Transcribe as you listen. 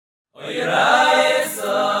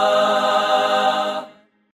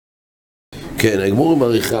כן, הגמור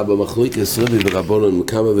מעריכה במחלוקת רבי ורבונן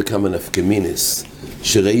כמה וכמה נפקמינס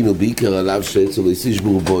שראינו בעיקר עליו שעצו לא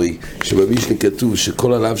יסישבור בוי, שבמשנה כתוב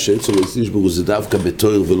שכל עליו שעצו לא יסישבור זה דווקא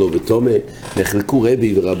בתויר ולא בתומה. נחלקו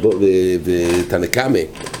רבי ותנקמה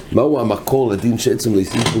מהו המקור לדין שעצו לא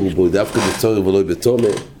יסישבור בוי דווקא בתויר ולא בתומה,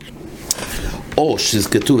 או שזה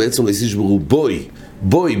כתוב עצו לא יסישבור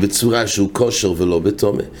בוי בצורה שהוא כושר ולא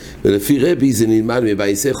בתומה. ולפי רבי זה נלמד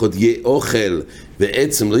מבייסך עוד יהיה אוכל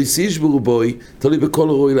ועצם לא יסישבור בוי, תלוי בכל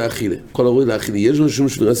הרוי לאכילה. כל הרוי לאכילה יש לו משום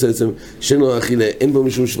שבירת עצם, שאין לו לאכילה אין בו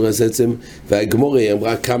משום שבירת עצם. והגמורה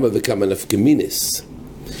אמרה כמה וכמה נפקמינס.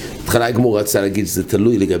 התחלה הגמור רצה להגיד שזה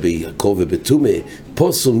תלוי לגבי יעקב ובתומה,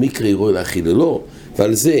 פוסל מקרי רוי לאכילה לא,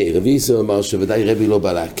 ועל זה רבי ישראל אמר שוודאי רבי לא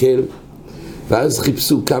בא להקל. ואז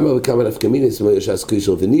חיפשו כמה וכמה נפקמינס ויש אז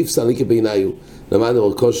קושר ונפסל לי כביניו, למד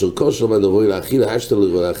אמר כושר, למד רוי לאכילה, השתל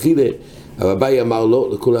רוי לאכילה. הרבי אמר לא,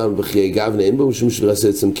 לכולם בחיי גבנה, אין בו משום שבירת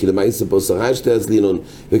עצם, כי למעשה בוסר השתה אז לינון,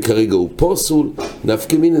 וכרגע הוא פוסול.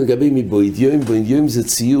 נפקמין לגבי מבוידיום, בוידיום זה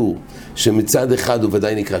ציור, שמצד אחד הוא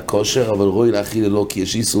ודאי נקרא כושר, אבל רוי לאכילה לא, כי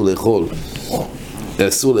יש איסור לאכול.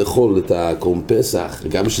 אסור לאכול את הקורם פסח,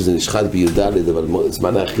 גם שזה נשחט בי"ד, אבל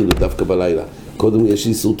זמן האכיל הוא דווקא בלילה. קודם יש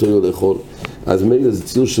איסור תויר לאכול, אז מילא זה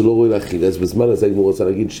ציור שלא רוי לאכילה, אז בזמן הזה הגמור רוצה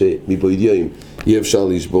להגיד שמבוידיום יהיה אפשר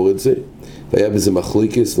לשבור את זה. והיה בזה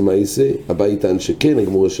מחלוקת למעשה, הבית טען שכן,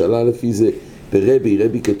 הגמורה שאלה לפי זה,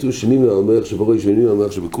 ברבי כתוב שנימנה אומר שבראש ונימנה אומר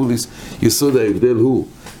שבקוליס, יסוד ההבדל הוא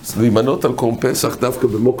להימנות על קורם פסח דווקא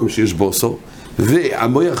במקום שיש בוסו,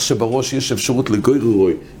 והמויח שבראש יש אפשרות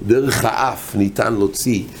לגוירוי, דרך האף ניתן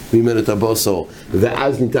להוציא ממנו את הבוסו,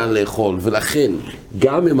 ואז ניתן לאכול, ולכן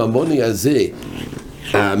גם עם המוני הזה,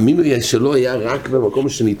 המינוי שלו היה רק במקום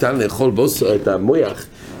שניתן לאכול בוסו את המויח,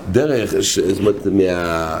 דרך, זאת אומרת,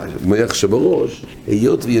 מהמויח שבראש,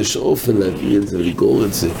 היות ויש אופן להביא את זה ולגרור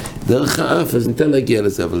את זה דרך האף, אז ניתן להגיע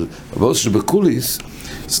לזה, אבל הבוס שבקוליס,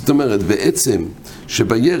 זאת אומרת, בעצם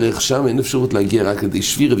שבירך שם אין אפשרות להגיע רק לידי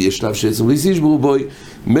שבירה, ויש שלב שעצם לא יסישבור בוי,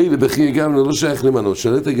 מילא בחיי גם לא שייך למנות,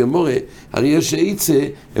 שאלת הגמורה, הרי יש שעיצה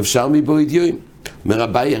אפשר מבוי דיום.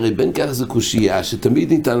 מרבי, הרי בין כך זה קושייה,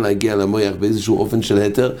 שתמיד ניתן להגיע למויח באיזשהו אופן של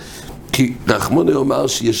היתר, כי רחמונה אומר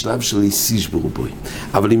שיש שלב של יסישבור בוי,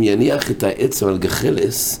 אבל אם יניח את העצם על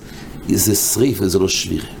גחלס, זה שריף וזה לא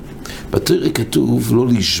שבירה. בתורה כתוב לא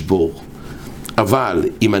לשבור, אבל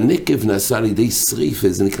אם הנקב נעשה על ידי שריף,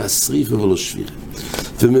 זה נקרא שריף אבל לא שבירה.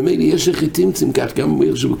 וממילא יש החיתים כך, גם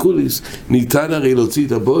אומר שבקוליס ניתן הרי להוציא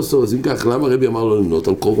את הבוסו, אז אם כך, למה הרבי אמר לו למנות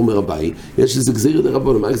על קורום מרבי? יש איזה גזירת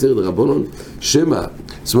הרבונון, מה גזירת הרבונון? שמה,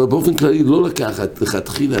 זאת אומרת באופן כללי לא לקחת,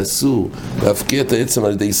 לכתחילה אסור להפקיע את העצם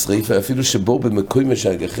על ידי שריפה, אפילו שבו במקוי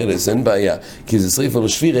משהגחלס, אין בעיה, כי זה שריפה לא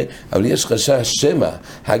שבירה, אבל יש חשש שמה,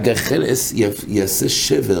 הגחלס יעשה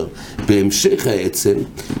שבר בהמשך העצם,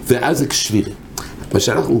 ואז זה כשבירה. מה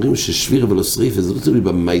שאנחנו אומרים ששביר ולא שריפה, זה לא תלוי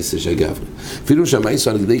במייסה שהגברה. אפילו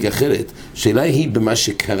שהמייסה על ידי גחלת, שאלה היא במה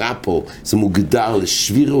שקרה פה, זה מוגדר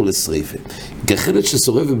לשביר או לשריפה. גחלת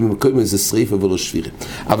ששורפת במקום איזה שריפה ולא שבירה.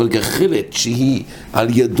 אבל גחלת שהיא על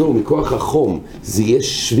ידו מכוח החום, זה יהיה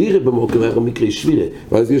שבירה במקום, אנחנו מקרה שבירה,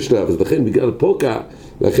 ואז יש לה, אז לכן בגלל פוקה,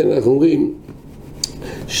 לכן אנחנו אומרים,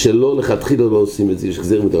 שלא לכתחילה לא עושים את זה, יש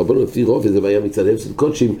גזיר מדרבנו לפי רוב, וזה בעיה מצד הפסד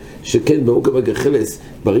קודשים, שכן במוקם הגחלס,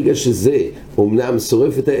 ברגע שזה אומנם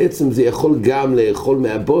שורף את העצם, זה יכול גם לאכול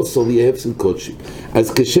מהבוסו ויהיה הפסד קודשים.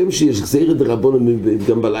 אז כשם שיש גזיר מדרבנו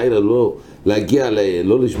גם בלילה לא להגיע,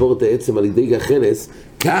 לא לשבור את העצם על ידי גחלס,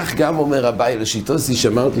 כך גם אומר רבי לשיטוסי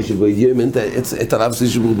שאמרתי שבוידיום אין את עליו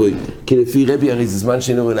שישבור בוי, כי לפי רבי הרי זה זמן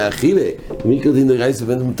שאינו רואה להאכילה, מיקר דין דרייס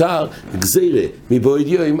ובן מותר, גזירה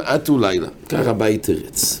מבוידיום עטו לילה. כך רבי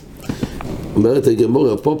תרץ. אומרת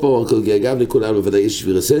הגמורה, פה אגב לכולם בוודאי יש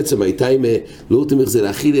שביר עצם, הייתיים לא תמך זה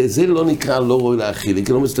להאכילה, זה לא נקרא לא רואי להאכילה,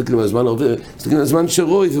 כי לא מסתכלים על הזמן עובר, מסתכלים על הזמן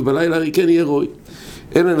שרואי, ובלילה הרי כן יהיה רואי.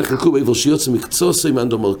 אלא נחלקו בעבר שיוצא מקצוסי, מה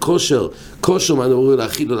דומר כושר, מה דומר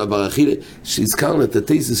להאכילה לעבר האכילה, שהזכרנו את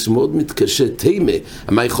התייסס שמאוד מתקשה, תימה,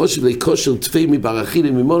 מה יחושב לי כושר תפי מבר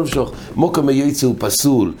האכילה, ממון ושוך, מוקם היוצא הוא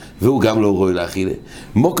פסול, והוא גם לא רואי להאכילה.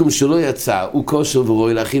 מוקם שלא יצא, הוא כושר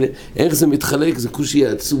ורואי להאכילה, איך זה מתחלק? זה קושי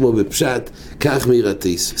עצומו בפשט, כך מאיר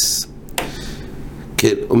התייסס.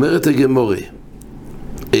 כן, אומרת הגמורה,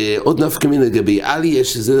 עוד נפקא מינה לגבי עלי,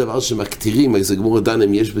 יש שזה דבר שמקטירים, אז הגמור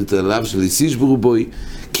דנם יש בתעליו של יסישבור בוי,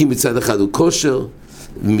 כי מצד אחד הוא כושר,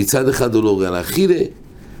 ומצד אחד הוא לא רואה להאכילה,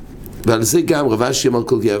 ועל זה גם רב אשי אמר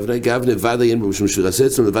כל גבנה ודאי אין בו משום שבירת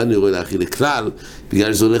עצם, לבד אני רואה להאכילה כלל,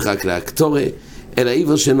 בגלל שזה הולך רק להקטורה, אלא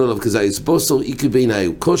עיוור שאינו עליו כזייס בוסור, איקי בעיניי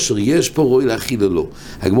הוא כושר, יש פה רואי להאכילה לו.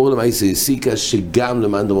 הגמור למעשה הסיקה שגם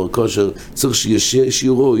למען דומר כושר צריך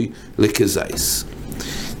שיהיה רואי לכזייס.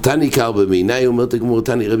 תני קר במיני, אומרת הגמור,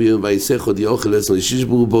 תני רבי יום וייסך עוד יאוכל לסנו אישיש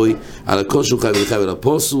ברובוי, על הכל שהוא חי ולחי ועל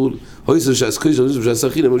הפוסול, הויסו שעסקוי שלו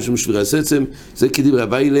שעסכי למוד שום שבירה סצם, זה כדיב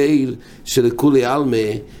רבי לעיל, שלכולי אלמה,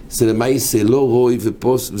 זה למעשה לא רוי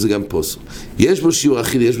ופוסול, וזה גם פוסול. יש בו שיעור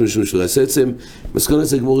אכילה, יש בו שום שבירה סצם, מסכון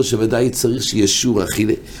את הגמור שוודאי צריך שיש שיעור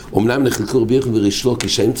אכילה, אמנם נחלקו רבי יחד ורישלו,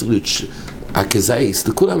 כשהם צריך להיות הכזייס,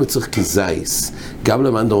 לכולם צריך כזייס, גם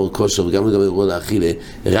למען דור כושר וגם לגבי אירוע לאכילה,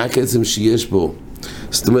 רק עצם שיש בו,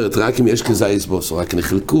 זאת אומרת, רק אם יש כזייס בוסו, רק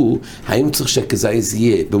נחלקו, האם צריך שהכזייס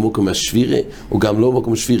יהיה במוקם השבירה, או גם לא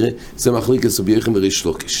במוקם השבירה, זה מחליק את רבי יוחנן וריש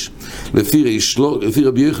לוקיש. לפי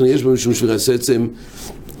רבי יוחנן יש בו משום שבירה סצם,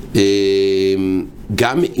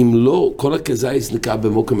 גם אם לא, כל הכזייס נקרא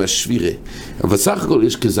במוקם השבירה, אבל סך הכל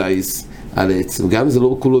יש כזייס על עצם, גם זה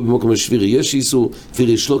לא כולו במוקם השבירה, יש איסור, לפי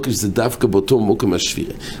ריש לוקיש זה דווקא באותו מוקם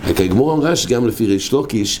השבירה. רק הגמור אמרה שגם לפי ריש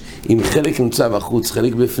לוקיש, אם חלק נמצא בחוץ,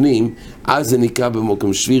 חלק בפנים, אז זה נקרא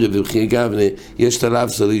במוקם שבירה, ובחי גבנה יש תלב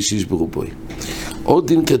סלו אישיש ברובוי. עוד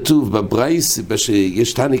דין כתוב בברייס,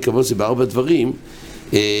 שיש תני כבוסי בארבע דברים,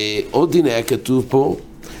 עוד דין היה כתוב פה,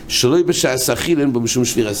 שלא בשעס אכילן בו משום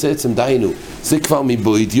שבירה סצם, דיינו, זה כבר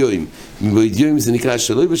מבוידיואים. מבוידיואים זה נקרא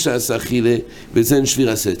שלא בשעס אכילה, וזה אין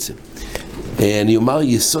שבירה סצם. אני אומר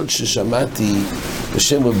יסוד ששמעתי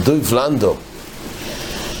בשם רב דויב לנדו.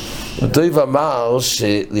 רב דויב אמר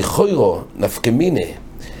שלכוירו נפקמינה,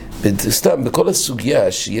 סתם בכל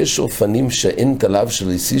הסוגיה שיש אופנים שאין תלב של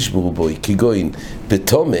איסיש ברובוי, כגוין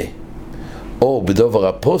בתומה, או בדובר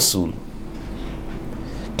הפוסול,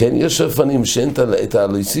 כן, יש אופנים שאין את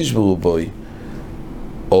הלויסיש ברובוי,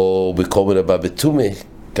 או בקורבן הבא בתומה,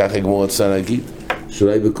 ככה גמור רוצה להגיד,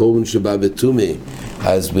 שאולי בקורבן שבא בתומה,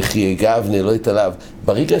 אז בכי גבנה לא יתלב.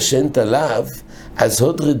 ברגע שאין תלב, אז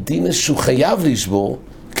עוד רדינס שהוא חייב לשבור,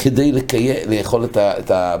 כדי לאכול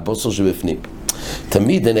את הבוסר שבפנים.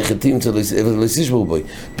 תמיד הנחתים לויסיש ברובוי.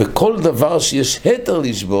 בכל דבר שיש היתר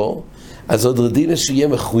לשבור, אז עוד רדינס שיהיה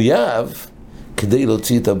מחויב, כדי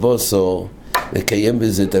להוציא את הבוסר, לקיים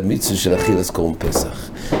בזה את המצווה של אכילת קורבן פסח.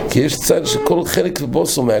 כי יש צד שכל חלק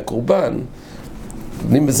בוסר מהקורבן,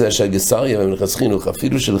 נותנים בזה שהגסריה ומנחס חינוך,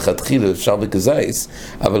 אפילו שלכתחילה אפשר בכזייס,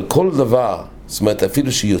 אבל כל דבר, זאת אומרת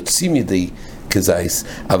אפילו שיוצאים ידי כזייס,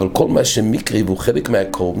 אבל כל מה שמקריב הוא חלק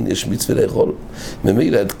מהקורבן, יש מצווה לאכול.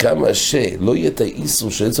 ממילא עד כמה שלא יהיה את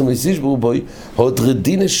האיסור שעצם איסיש ברובוי, עוד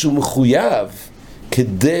רדינס שהוא מחויב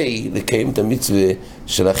כדי לקיים את המצווה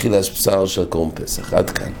של אכילת בשר של קורבן פסח. עד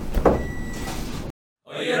כאן.